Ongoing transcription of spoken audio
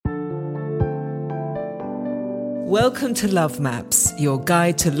Welcome to Love Maps, your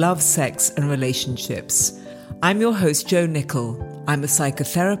guide to love, sex and relationships. I'm your host, Jo Nicol. I'm a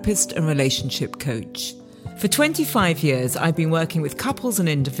psychotherapist and relationship coach. For 25 years, I've been working with couples and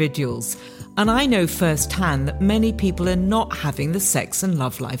individuals, and I know firsthand that many people are not having the sex and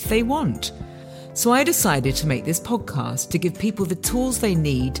love life they want. So I decided to make this podcast to give people the tools they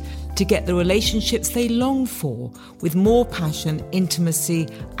need to get the relationships they long for with more passion, intimacy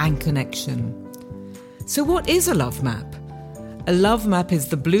and connection. So what is a love map? A love map is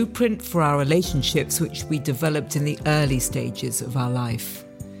the blueprint for our relationships which we developed in the early stages of our life.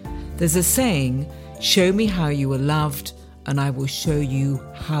 There's a saying, show me how you were loved and I will show you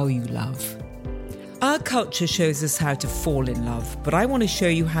how you love. Our culture shows us how to fall in love, but I want to show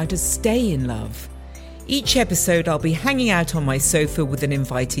you how to stay in love. Each episode I'll be hanging out on my sofa with an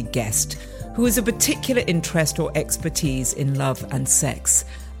invited guest who has a particular interest or expertise in love and sex,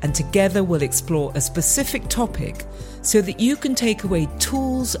 and together we'll explore a specific topic so that you can take away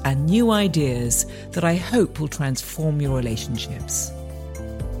tools and new ideas that I hope will transform your relationships.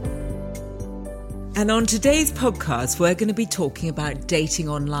 And on today's podcast, we're going to be talking about dating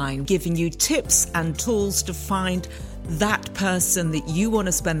online, giving you tips and tools to find that person that you want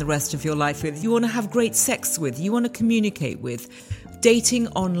to spend the rest of your life with, you want to have great sex with, you want to communicate with. Dating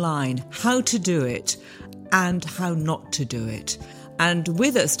online, how to do it and how not to do it. And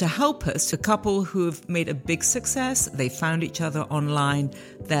with us to help us, a couple who have made a big success. They found each other online.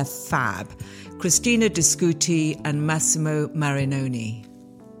 They're fab. Cristina Discuti and Massimo Marinoni.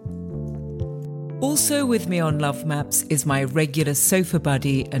 Also with me on Love Maps is my regular sofa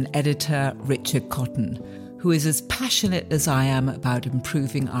buddy and editor, Richard Cotton, who is as passionate as I am about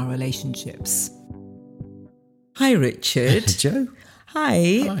improving our relationships. Hi, Richard. Jo.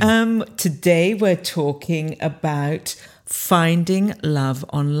 Hi. Today we're talking about finding love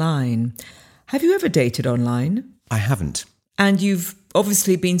online. Have you ever dated online? I haven't. And you've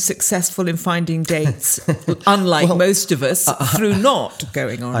obviously been successful in finding dates, unlike most of us, through not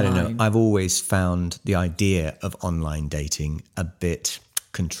going online. I don't know. I've always found the idea of online dating a bit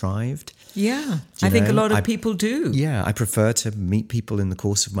contrived. Yeah, I think a lot of people do. Yeah, I prefer to meet people in the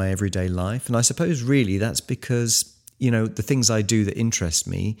course of my everyday life. And I suppose really that's because, the things I do that interest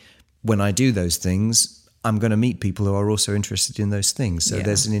me, when I do those things, I'm going to meet people who are also interested in those things. So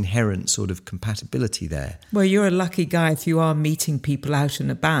there's an inherent sort of compatibility there. Well, you're a lucky guy if you are meeting people out and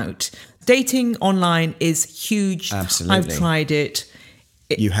about. Dating online is huge. Absolutely. I've tried it.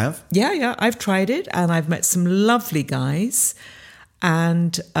 You have? Yeah, I've tried it and I've met some lovely guys.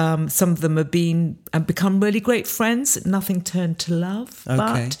 And some of them have become really great friends. Nothing turned to love,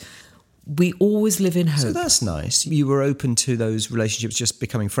 but we always live in hope. So that's nice. You were open to those relationships just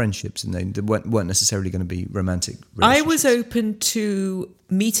becoming friendships and they weren't necessarily going to be romantic relationships. I was open to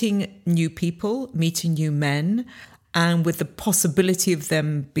meeting new people, meeting new men, and with the possibility of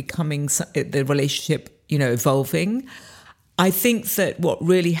them becoming the relationship, evolving. I think that what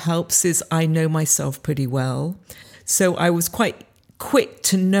really helps is I know myself pretty well. So I was quite quick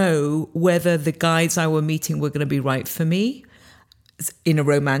to know whether the guys I were meeting were going to be right for me in a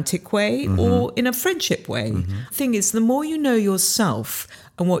romantic way or in a friendship way. The thing is, the more you know yourself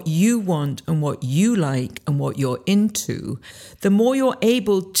and what you want and what you like and what you're into, the more you're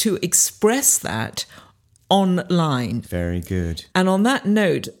able to express that online. Very good. And on that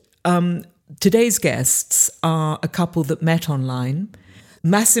note, today's guests are a couple that met online.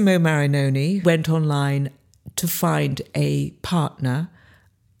 Massimo Marinoni went online to find a partner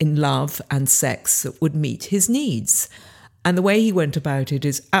in love and sex that would meet his needs. And the way he went about it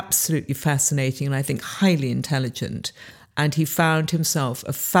is absolutely fascinating and I think highly intelligent. And he found himself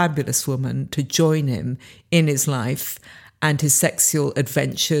a fabulous woman to join him in his life and his sexual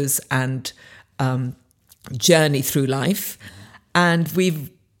adventures and journey through life. And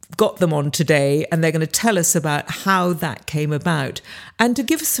we've got them on today and they're going to tell us about how that came about and to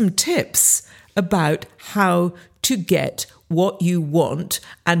give us some tips about how to get what you want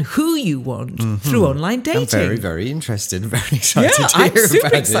and who you want through online dating. I'm very, very interested, very excited to hear I'm super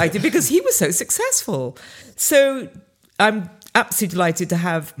about excited because he was so successful. So I'm absolutely delighted to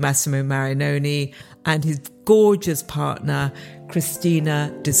have Massimo Marinoni and his gorgeous partner,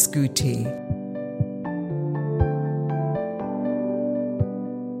 Cristina Discuti.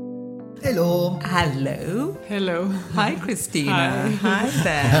 Hello. Hello. Hello. Hi, Cristina. Hi.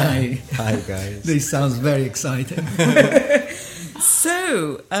 There. Hi, guys. This sounds very exciting.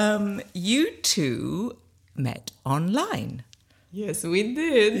 So, you two met online. Yes, we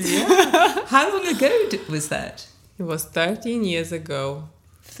did. Yeah. How long ago was that? It was 13 years ago.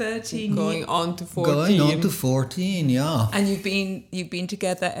 13 Going on to 14. Going on to 14, yeah. And you've been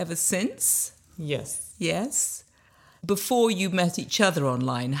together ever since? Yes. Yes. Before you met each other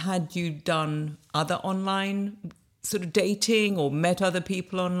online, had you done other online sort of dating or met other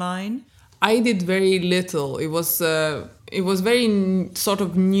people online? I did very little. It was very sort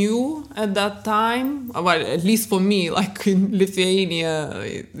of new at that time. Well, at least for me, like in Lithuania,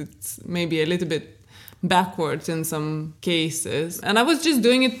 it's maybe a little bit backwards in some cases. And I was just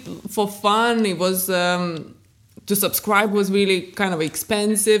doing it for fun. It was to subscribe was really kind of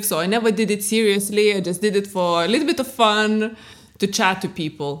expensive, so I never did it seriously. I just did it for a little bit of fun, to chat to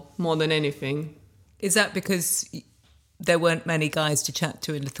people more than anything. Is that because there weren't many guys to chat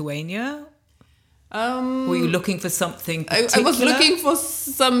to in Lithuania? Were you looking for something particular? I was looking for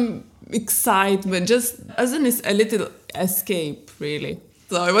some excitement, just as a little escape, really.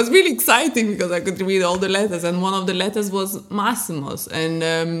 So it was really exciting because I could read all the letters, and one of the letters was Massimo's,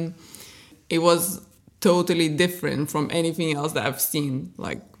 and it was totally different from anything else that I've seen,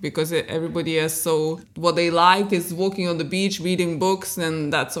 like, because everybody has what they like is walking on the beach, reading books,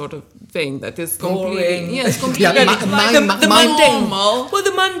 and that sort of thing. That is completely, yes, completely the mundane. Well,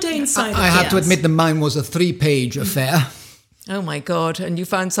 the mundane side. I have to admit, mine was a 3-page affair. Oh my God! And you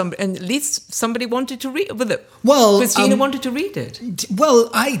found somebody, and at least somebody wanted to read with it. Well, Christina wanted to read it. Well,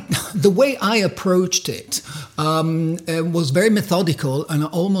 the way I approached it was very methodical and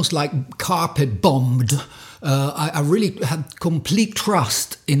almost like carpet bombed. I really had complete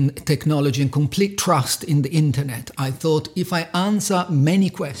trust in technology and complete trust in the internet. I thought, if I answer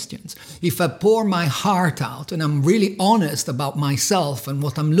many questions, if I pour my heart out and I'm really honest about myself and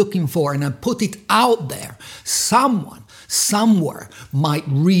what I'm looking for, and I put it out there, someone somewhere might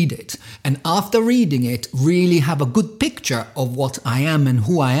read it, and after reading it really have a good picture of what I am and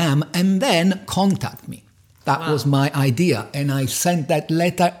who I am, and then contact me. That was my idea, and I sent that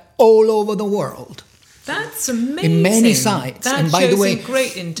letter all over the world. That's amazing. In many sites. That and by shows the way, a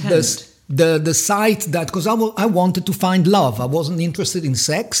great intent. The site that, because I wanted to find love. I wasn't interested in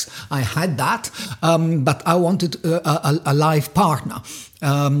sex. I had that, but I wanted a life partner.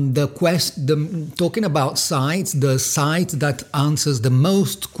 Talking about sites, the site that answers the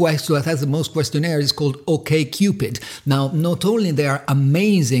most questions, that has the most questionnaires, is called OkCupid. Now, not only they are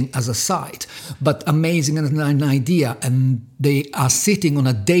amazing as a site, but amazing as an idea, and they are sitting on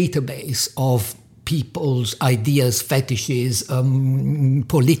a database of people's ideas, fetishes,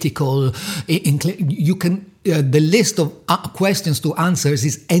 political. You can. The list of questions to answers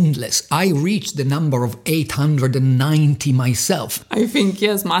is endless. I reached the number of 890 myself. I think,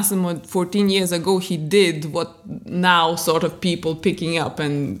 yes, Massimo, 14 years ago, he did what now sort of people picking up,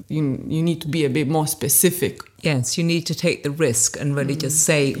 and you need to be a bit more specific. Yes, you need to take the risk and really just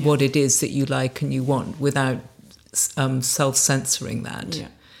say what it is that you like and you want without self-censoring that. Yeah.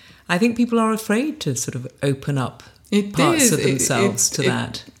 I think people are afraid to sort of open up parts of themselves to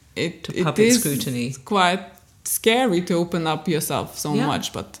public scrutiny. It's quite scary to open up yourself so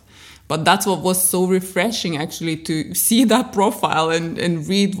much, but that's what was so refreshing, actually, to see that profile and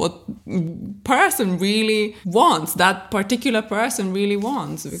read what person really wants, that particular person really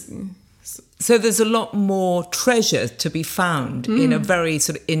wants. So there's a lot more treasure to be found in a very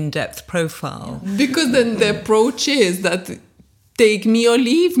sort of in-depth profile. Because then the approach is that take me or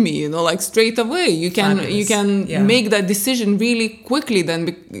leave me, like straight away. You can make that decision really quickly.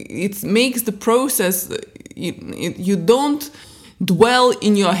 Then it makes the process. You don't dwell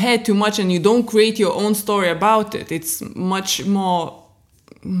in your head too much, and you don't create your own story about it. It's much more.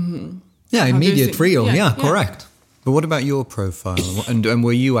 Immediate, real. Yeah, correct. But what about your profile? And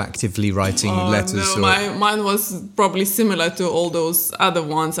were you actively writing letters? No, mine was probably similar to all those other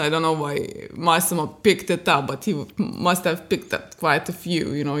ones. I don't know why Massimo picked it up, but he must have picked up quite a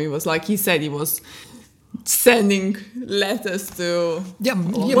few. He was, like he said, he was sending letters to.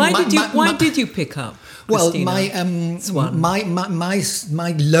 Why did you pick up, Christina? Well,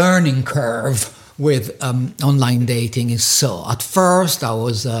 my learning curve with online dating is so. At first, I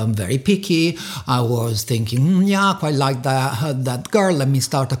was very picky. I was thinking, I quite like that girl. Let me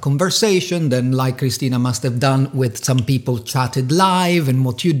start a conversation. Then, like Christina must have done with some people, chatted live, and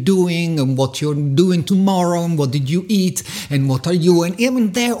what you're doing, and what you're doing tomorrow, and what did you eat, and what are you? And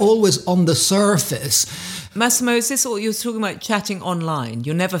even they're always on the surface. Massimo, is this all you're talking about, chatting online?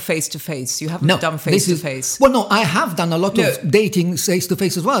 You're never face-to-face. You haven't done face-to-face. Well, no, I have done a lot of dating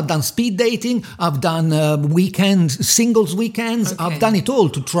face-to-face as well. I've done speed dating. I've done singles weekends. Okay. I've done it all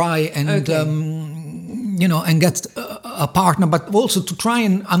to try and, and get a partner, but also to try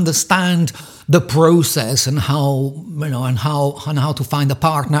and understand the process and how to find a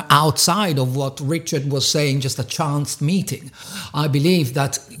partner outside of what Richard was saying, just a chance meeting. I believe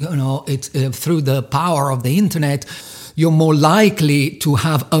that through the power of the internet, you're more likely to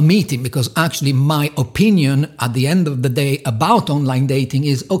have a meeting, because actually my opinion at the end of the day about online dating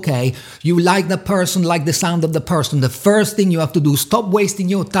is, okay, you like the person, like the sound of the person. The first thing you have to do, stop wasting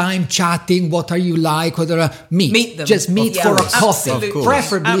your time chatting, what are you like, meet them. Just meet for a coffee, Absolutely.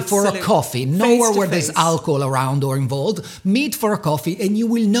 preferably for a coffee, nowhere where there's face. alcohol around or involved. Meet for a coffee and you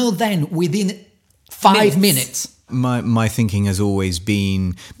will know then within 5 minutes. My thinking has always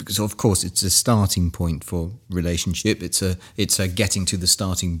been, because of course it's a starting point for relationship. It's a getting to the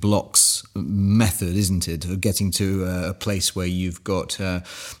starting blocks method, isn't it? Of getting to a place where you've got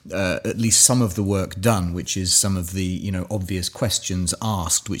at least some of the work done, which is some of the obvious questions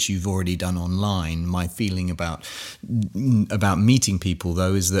asked, which you've already done online. My feeling about meeting people,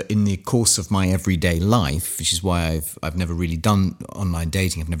 though, is that in the course of my everyday life, which is why I've never really done online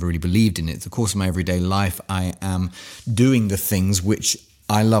dating, I've never really believed in it. The course of my everyday life, I am doing the things which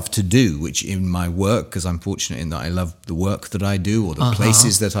I love to do, which in my work, because I'm fortunate in that I love the work that I do, or the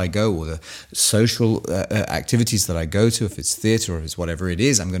places that I go, or the social activities that I go to, if it's theatre or if it's whatever it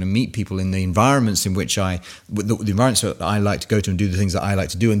is. I'm going to meet people in the environments in which the environments that I like to go to and do the things that I like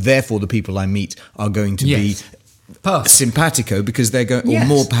to do, and therefore the people I meet are going to be simpatico, because they're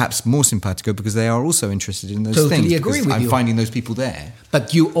going, or perhaps more simpatico, because they are also interested in those things. Totally agree with you. I'm finding those people there.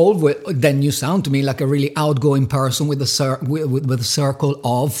 But you sound to me like a really outgoing person with a circle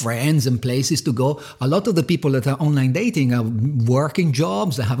of friends and places to go. A lot of the people that are online dating are working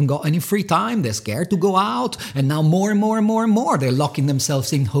jobs. They haven't got any free time. They're scared to go out. And now more and more and more and more, they're locking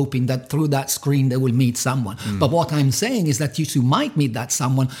themselves in, hoping that through that screen they will meet someone. But what I'm saying is that you might meet that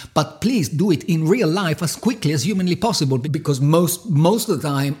someone, but please do it in real life as quickly as humanly possible, because most of the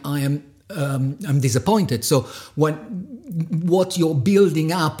time I'm disappointed. So what you're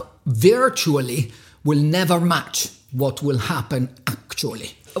building up virtually will never match what will happen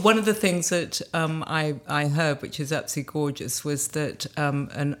actually. One of the things that I heard, which is absolutely gorgeous, was that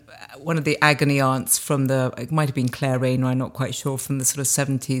one of the agony aunts from it might have been Claire Rayner, I'm not quite sure, from the sort of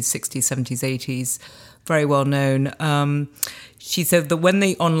 70s, 60s, 70s, 80s, very well known. She said that when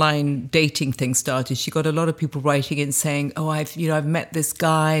the online dating thing started, she got a lot of people writing in saying, "Oh, I've met this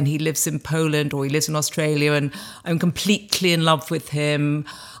guy and he lives in Poland or he lives in Australia and I'm completely in love with him.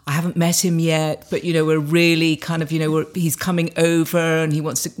 I haven't met him yet, but we're really kind of he's coming over and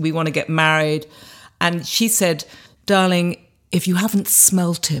we want to get married." And she said, "Darling, if you haven't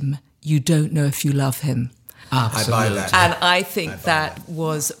smelt him, you don't know if you love him." Absolutely. I buy that. And I think that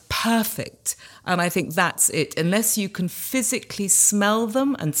was perfect. And I think that's it. Unless you can physically smell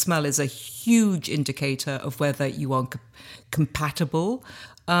them, and smell is a huge indicator of whether you are compatible,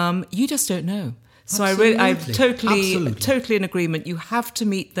 you just don't know. So I'm totally in agreement. You have to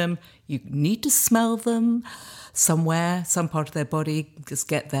meet them. You need to smell them somewhere, some part of their body, just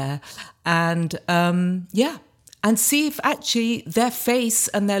get there. And and see if actually their face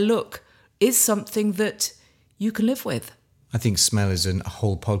and their look is something that you can live with. I think smell is a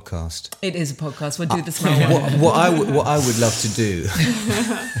whole podcast. It is a podcast. We'll do the smell one. What I would love to do,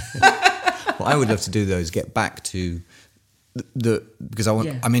 what I would love to do though, is get back to because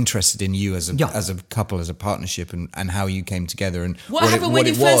I'm interested in you as a couple, as a partnership, and how you came together and what happened when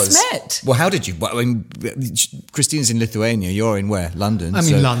you first met. Well, how did you? Well, I mean, Christina's in Lithuania. You're in where? London. I'm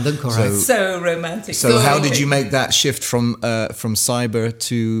in London, correct. So romantic. So how did you make that shift from cyber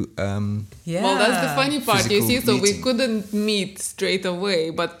to? Well, that's the funny part. You see, so we meeting. couldn't meet straight away,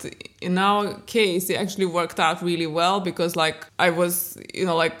 but in our case, it actually worked out really well, because I was,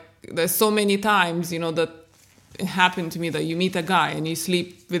 there's so many times, that it happened to me that you meet a guy and you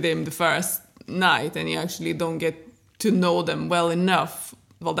sleep with him the first night and you actually don't get to know them well enough.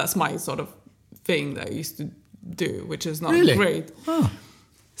 Well, that's my sort of thing that I used to do, which is not great. Oh.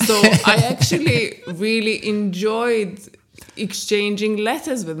 So I actually really enjoyed exchanging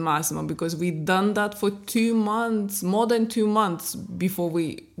letters with Massimo, because we'd done that for 2 months, more than 2 months, before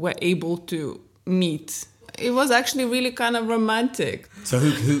we were able to meet. It was actually really kind of romantic. So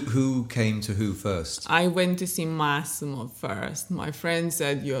who came to who first? I went to see Massimo first. My friend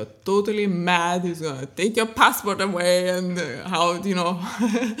said, "You're totally mad. He's going to take your passport away and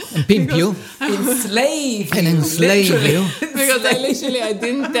And pimp you. Enslave And you, enslave literally. you. Because I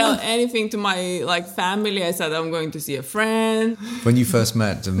didn't tell anything to my family. I said, I'm going to see a friend. When you first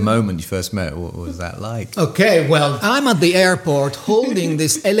met, the moment you first met, what was that like? Okay, well, I'm at the airport holding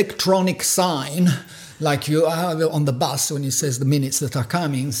this electronic sign, like you have on the bus when it says the minutes that are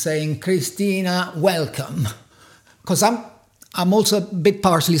coming, saying, "Christina, welcome." Because I'm also a bit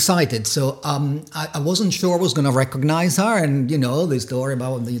partially sighted, so I wasn't sure I was going to recognize her, and the story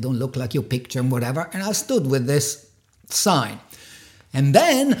about you don't look like your picture and whatever, and I stood with this sign. And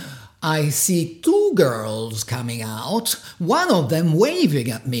then I see two girls coming out, one of them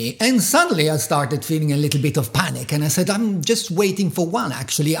waving at me, and suddenly I started feeling a little bit of panic. And I said, I'm just waiting for one,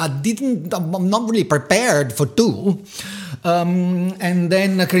 actually. I'm not really prepared for two. And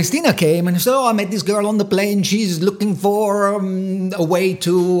then Christina came and said, I met this girl on the plane. She's looking for a way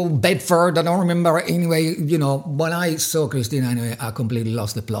to Bedford. I don't remember. Anyway, when I saw Christina, anyway, I completely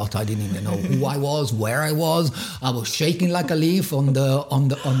lost the plot. I didn't even know who I was, where I was. I was shaking like a leaf on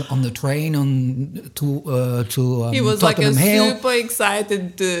the train to he was Tottenham like a Hale. super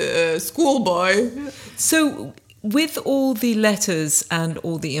excited schoolboy. So, with all the letters and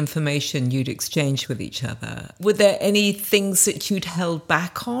all the information you'd exchanged with each other, were there any things that you'd held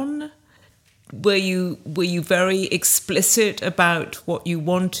back on? Were you very explicit about what you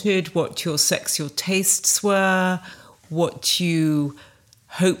wanted, what your sexual tastes were, what you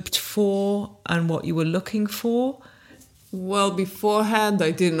hoped for, and what you were looking for? Well, beforehand,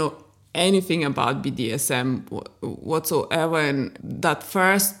 I didn't know anything about BDSM whatsoever, and that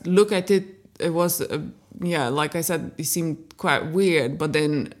first look at it, it was, like I said, it seemed quite weird, but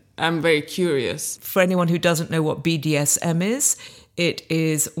then I'm very curious. For anyone who doesn't know what BDSM is, it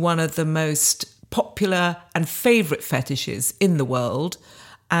is one of the most popular and favourite fetishes in the world,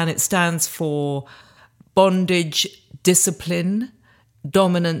 and it stands for bondage, discipline,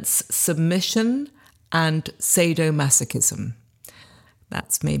 dominance, submission, and sadomasochism.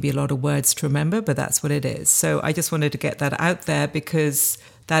 That's maybe a lot of words to remember, but that's what it is. So I just wanted to get that out there because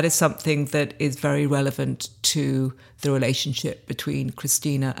that is something that is very relevant to the relationship between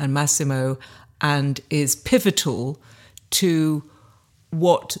Christina and Massimo and is pivotal to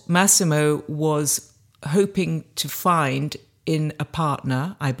what Massimo was hoping to find in a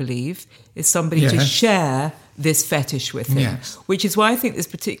partner, I believe, is somebody to share this fetish with him. Yes. Which is why I think this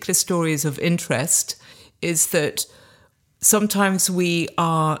particular story is of interest, is that sometimes we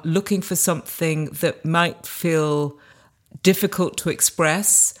are looking for something that might feel difficult to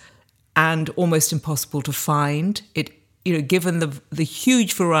express and almost impossible to find. Given the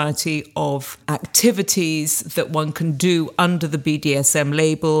huge variety of activities that one can do under the BDSM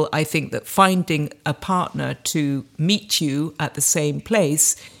label, I think that finding a partner to meet you at the same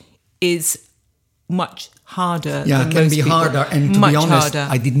place is much harder. Yeah, than it can most be people. harder. And to Much be honest, harder.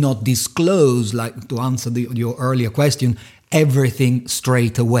 I did not disclose, like to answer your earlier question, everything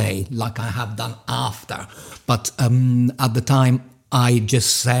straight away, like I have done after. But at the time, I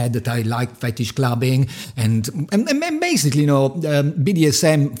just said that I like fetish clubbing and basically,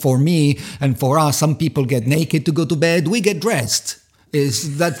 BDSM for me and for us, some people get naked to go to bed, we get dressed.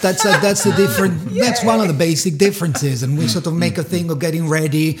 That's a different. That's one of the basic differences, and we sort of make a thing of getting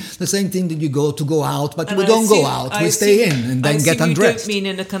ready. The same thing that you go out, but we don't go out. We stay in and then get undressed. You don't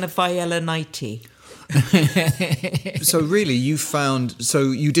mean in a kind of Viella nightie. So really,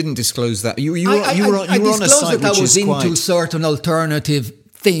 so you didn't disclose that. You were on a disclosed site that which I was is into quite. certain alternative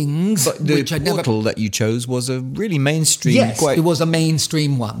things, But the which I never. portal that you chose was a really mainstream. Yes, it was a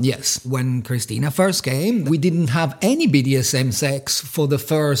mainstream one. Yes, when Christina first came, we didn't have any BDSM sex for the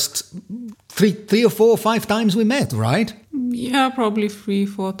first three or 4 or 5 times we met, right? Yeah, probably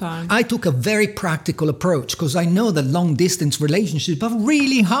 3-4 times. I took a very practical approach because I know that long distance relationships are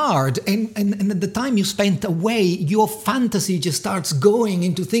really hard. And at the time you spent away, your fantasy just starts going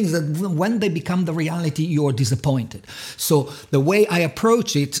into things that when they become the reality, you're disappointed. So the way I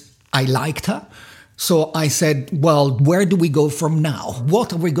approach it, I liked her. So I said, well, where do we go from now?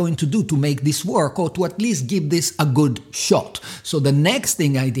 What are we going to do to make this work or to at least give this a good shot? So the next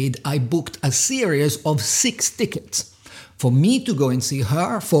thing I did, I booked a series of 6 tickets for me to go and see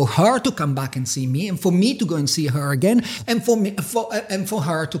her, for her to come back and see me, and for me to go and see her again, and for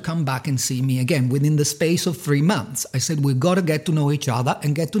her to come back and see me again within the space of 3 months. I said, we've got to get to know each other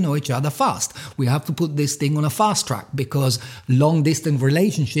and get to know each other fast. We have to put this thing on a fast track because long-distance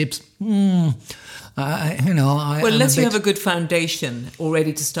relationships, unless you have a good foundation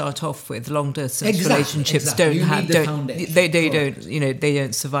already to start off with, long distance relationships don't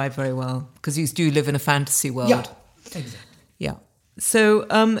survive very well because you do live in a fantasy world. Yeah, exactly. Yeah. So,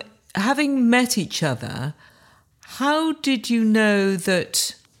 having met each other, how did you know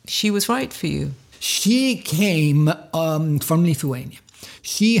that she was right for you? She came from Lithuania.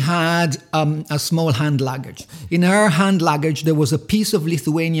 She had a small hand luggage. In her hand luggage, there was a piece of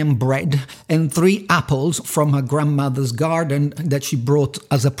Lithuanian bread and 3 apples from her grandmother's garden that she brought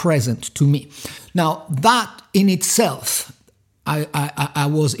as a present to me. Now, that in itself, I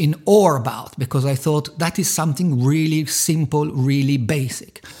was in awe about because I thought that is something really simple, really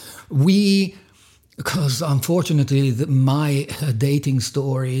basic. We Because unfortunately, my dating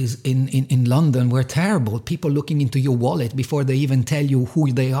stories in London were terrible. People looking into your wallet before they even tell you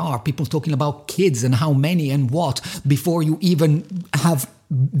who they are. People talking about kids and how many and what before you even have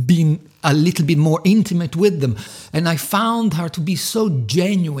been a little bit more intimate with them. And I found her to be so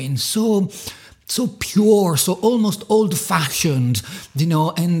genuine, so pure, so almost old-fashioned,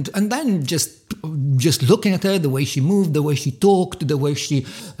 and then just looking at her, the way she moved, the way she talked, the way she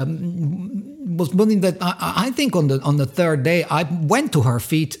was something that I think on the third day I went to her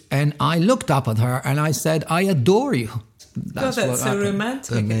feet and I looked up at her and I said, "I adore you." That's so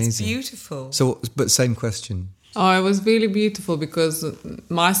romantic. Amazing. It's beautiful. So, but same question. Oh, it was really beautiful because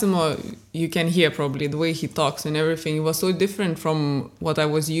Massimo, you can hear probably the way he talks and everything. It was so different from what I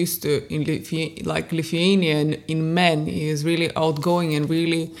was used to in Lithuania and in men. He is really outgoing and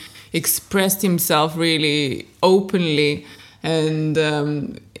really expressed himself really openly. And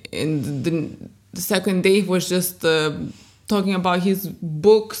the second day was just talking about his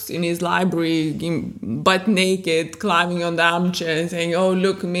books in his library, butt naked, climbing on the armchair and saying, "Oh,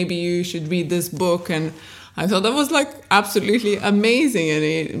 look, maybe you should read this book." And I thought that was absolutely amazing, and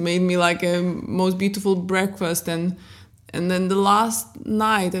it made me a most beautiful breakfast. And then the last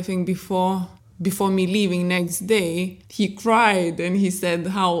night, I think before me leaving next day, he cried and he said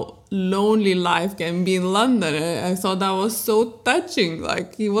how lonely life can be in London. I thought that was so touching.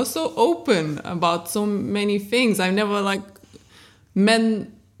 He was so open about so many things. I've never men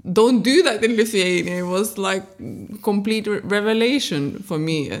don't do that in Lithuania. It was complete revelation for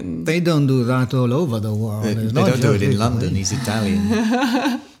me. And they don't do that all over the world. They don't do it in London. He's Italian.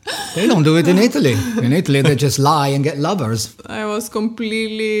 They don't do it in Italy. In Italy, they just lie and get lovers. I was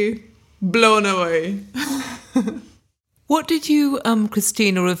completely blown away. What did you,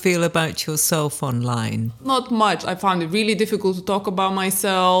 Christina, reveal about yourself online? Not much. I found it really difficult to talk about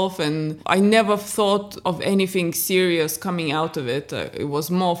myself, and I never thought of anything serious coming out of it. It was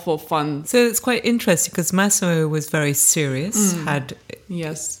more for fun. So it's quite interesting because Massimo was very serious, had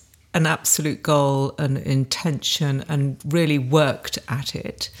an absolute goal, an intention, and really worked at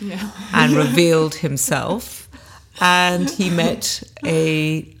it and revealed himself. And he met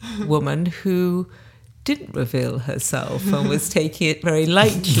a woman who didn't reveal herself and was taking it very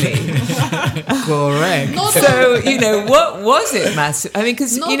lightly. Correct. So, what was it, Massimo? I mean,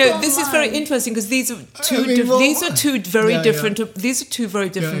 because, this is very interesting because these are two very different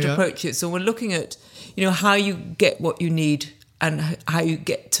approaches. So we're looking at, how you get what you need and how you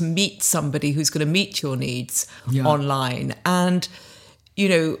get to meet somebody who's going to meet your needs online. And,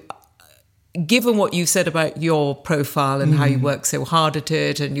 given what you said about your profile and how you worked so hard at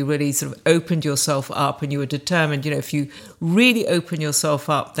it and you really sort of opened yourself up and you were determined, if you really open yourself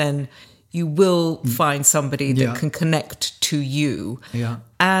up, then you will find somebody that can connect to you. Yeah.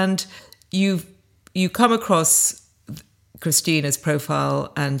 And you come across Christina's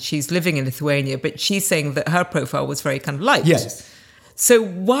profile and she's living in Lithuania, but she's saying that her profile was very kind of light. Yes. So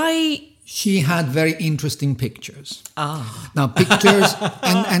why... She had very interesting pictures. Now, pictures,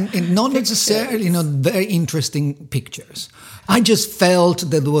 and not necessarily, very interesting pictures. I just felt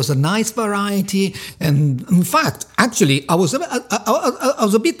that there was a nice variety, and in fact, actually, I was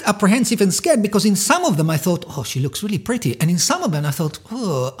a bit apprehensive and scared because in some of them I thought, oh, she looks really pretty, and in some of them I thought,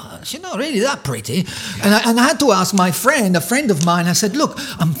 oh, she's not really that pretty, and I had to ask my friend, a friend of mine. I said, look,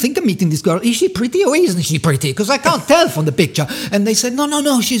 I'm thinking of meeting this girl. Is she pretty or isn't she pretty? Because I can't tell from the picture. And they said,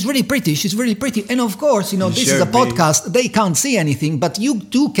 no, she's really pretty. She's really pretty. And of course, this is a podcast. They can't see anything, but you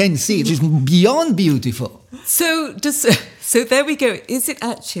too can see. She's beyond beautiful. So there we go. Is it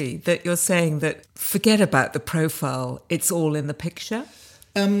actually that you're saying that forget about the profile, it's all in the picture?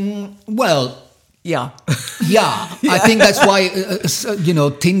 Well... Yeah. I think that's why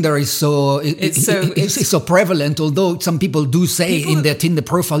Tinder is so prevalent. Although some people do say in their Tinder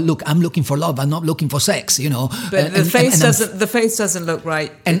profile, "Look, I'm looking for love. I'm not looking for sex." But the face doesn't look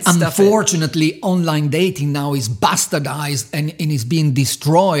right. And unfortunately, online dating now is bastardized and is being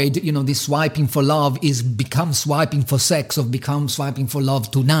destroyed. This swiping for love is become swiping for sex or become swiping for love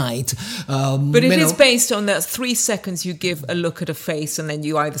tonight. But it is based on that 3 seconds you give a look at a face and then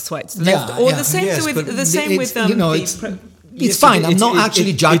you either swipe to the left or the same. It's fine. I'm not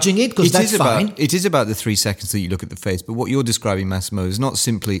actually judging it because that's fine. It is about the 3 seconds that you look at the face. But what you're describing, Massimo, is not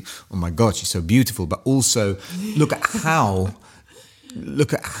simply, oh my God, she's so beautiful, but also look at how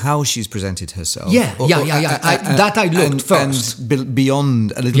she's presented herself. That I looked first. And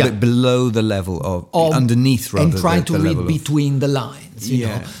beyond, a little bit below the level of underneath rather and trying to read between the lines. You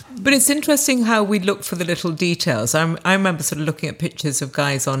know? But it's interesting how we look for the little details. I remember sort of looking at pictures of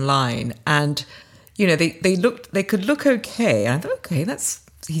guys online and, they could look okay. I thought, okay, that's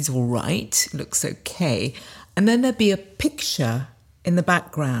he's all right, looks okay. And then there'd be a picture in the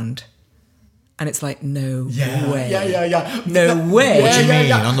background. And it's like, no way. Yeah. No way. What do you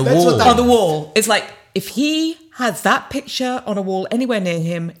mean? On the wall? On the wall. It's like, if he has that picture on a wall anywhere near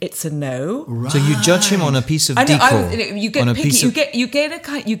him, it's a no. So you judge him on a piece of decor. You get on a picky. piece You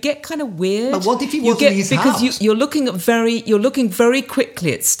get kind of weird. But what if he was in his because house? you're looking very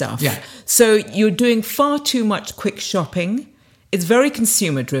quickly at stuff. Yeah. So you're doing far too much quick shopping. It's very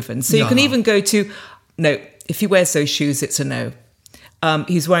consumer driven. So you can even go to no. If he wears those shoes, it's a no.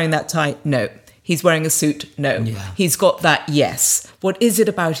 He's wearing that tie. No. He's wearing a suit? No. Yeah. He's got that? Yes. What is it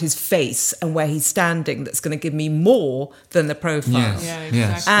about his face and where he's standing that's going to give me more than the profile? Yes. Yeah, exactly.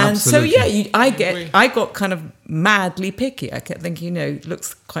 Yes. And Absolutely. so, I got kind of madly picky. I kept thinking,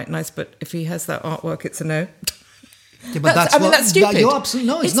 looks quite nice, but if he has that artwork, it's a no. Yeah, but that's stupid. You're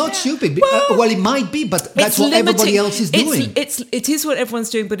absolutely, no, it's not stupid. Well, it might be, but that's It's what limiting. everybody else is doing. It is what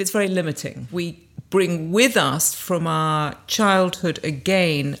everyone's doing, but it's very limiting. We bring with us from our childhood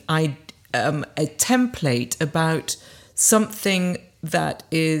again a template about something that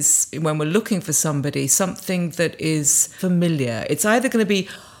is, when we're looking for somebody, something that is familiar. It's either going to be,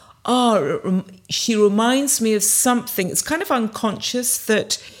 she reminds me of something. It's kind of unconscious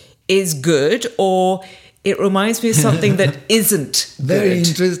that is good, or it reminds me of something that isn't Very good.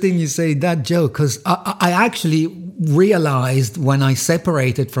 interesting you say that, Joe, because I actually realized when I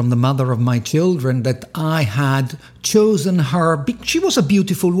separated from the mother of my children that I had chosen her. She was a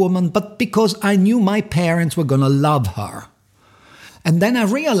beautiful woman, but because I knew my parents were going to love her. And then I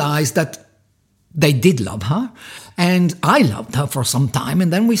realized that they did love her, and I loved her for some time,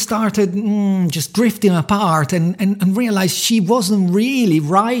 and then we started just drifting apart and realized she wasn't really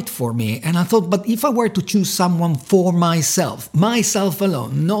right for me. And I thought, but if I were to choose someone for myself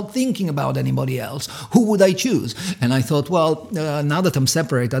alone, not thinking about anybody else, who would I choose? And I thought, well, now that I'm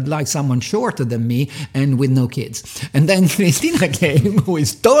separated, I'd like someone shorter than me and with no kids. And then Christina came, who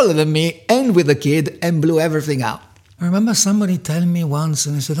is taller than me and with a kid, and blew everything out. I remember somebody telling me once,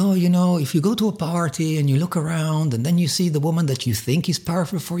 and I said, if you go to a party and you look around and then you see the woman that you think is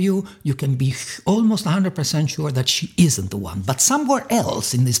perfect for you, you can be almost 100% sure that she isn't the one. But somewhere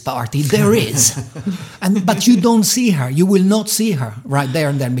else in this party, there is. But you don't see her. You will not see her right there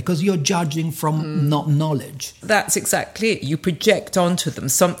and then because you're judging from not knowledge. That's exactly it. You project onto them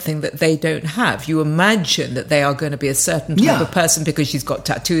something that they don't have. You imagine that they are going to be a certain type of person because she's got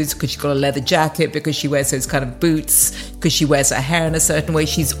tattoos, because she's got a leather jacket, because she wears those kind of boots, because she wears her hair in a certain way.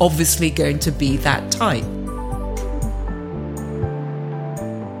 She's obviously going to be that type.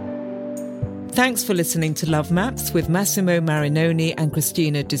 Thanks for listening to Love Maps with Massimo Marinoni and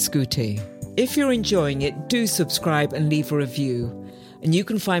Cristina Discuti. If you're enjoying it, do subscribe and leave a review. And you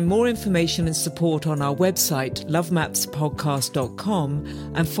can find more information and support on our website,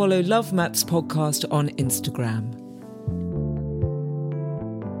 lovemapspodcast.com, and follow Love Maps Podcast on Instagram.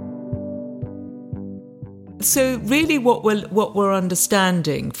 So really what we're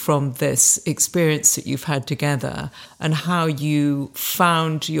understanding from this experience that you've had together and how you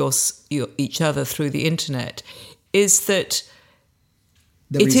found each other through the internet is that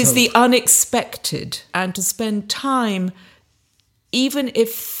it is the unexpected, and to spend time, even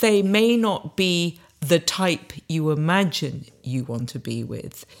if they may not be the type you imagine you want to be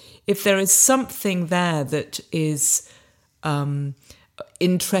with, if there is something there that is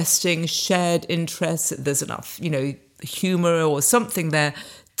interesting, shared interests, there's enough, humor or something there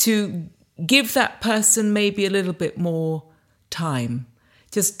to give that person maybe a little bit more time.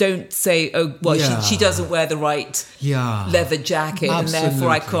 Just don't say, she doesn't wear the right leather jacket and therefore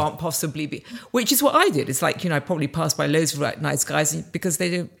I can't possibly be. Which is what I did. It's like, I probably passed by loads of nice guys because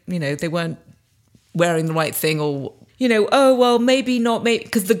they don't, they weren't wearing the right thing, or, maybe not,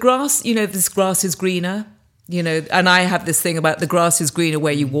 because the grass, this grass is greener. And I have this thing about the grass is greener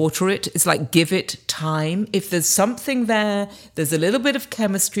where you water it. It's like, give it time. If there's something there, there's a little bit of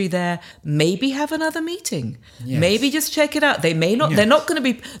chemistry there, maybe have another meeting. Yes. Maybe just check it out. They may not, they're not going to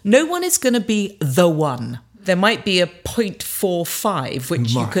be, no one is going to be the one. There might be a 0.45,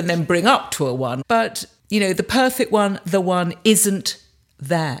 which you can then bring up to a 1. But, the perfect one, the one isn't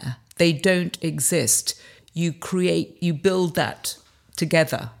there. They don't exist. You build that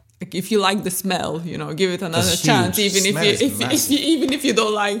together. If you like the smell, give it another chance. Even if you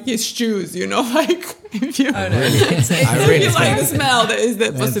don't like his shoes, if you like the smell, there is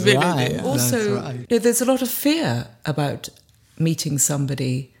that possibility. Right. Also, there's a lot of fear about meeting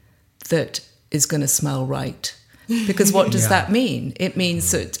somebody that is going to smell right, because what does that mean? It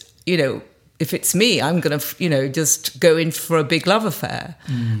means that if it's me, I'm going to just go in for a big love affair,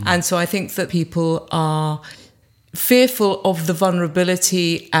 and so I think that people are fearful of the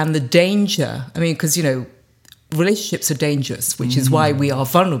vulnerability and the danger. I mean, because, relationships are dangerous, which is why we are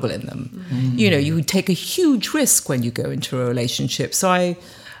vulnerable in them. You would take a huge risk when you go into a relationship. So I'm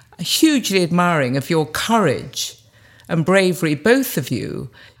hugely admiring of your courage and bravery, both of you.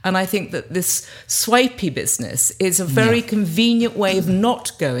 And I think that this swipey business is a very convenient way of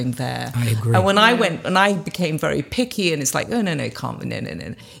not going there. I agree. And when I went, and I became very picky, and it's like, oh, no, can't,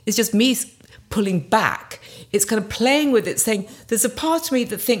 no. It's just me pulling back. It's kind of playing with it, saying, there's a part of me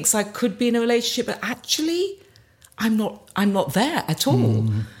that thinks I could be in a relationship, but actually, I'm not there at all.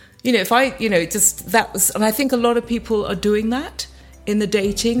 If I, that was, and I think a lot of people are doing that in the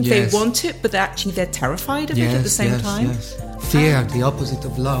dating. They want it, but actually they're terrified of it at the same time. Yes. Fear, the opposite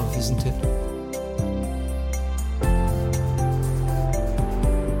of love, isn't it?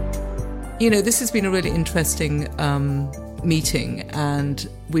 This has been a really interesting meeting, and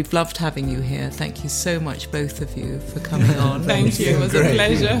we've loved having you here. Thank you so much, both of you, for coming on. Thank you. It was a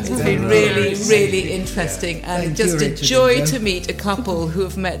pleasure. It's been really, really interesting, and just a joy to meet a couple who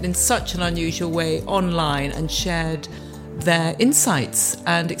have met in such an unusual way online and shared their insights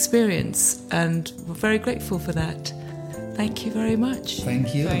and experience, and we're very grateful for that. Thank you very much.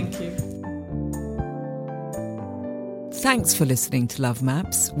 Thank you. Thank you. Thanks for listening to Love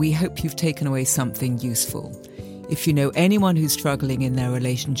Maps. We hope you've taken away something useful. If you know anyone who's struggling in their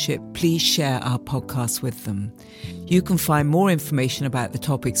relationship, please share our podcast with them. You can find more information about the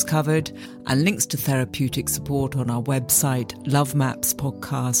topics covered and links to therapeutic support on our website,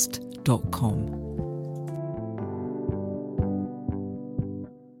 lovemapspodcast.com.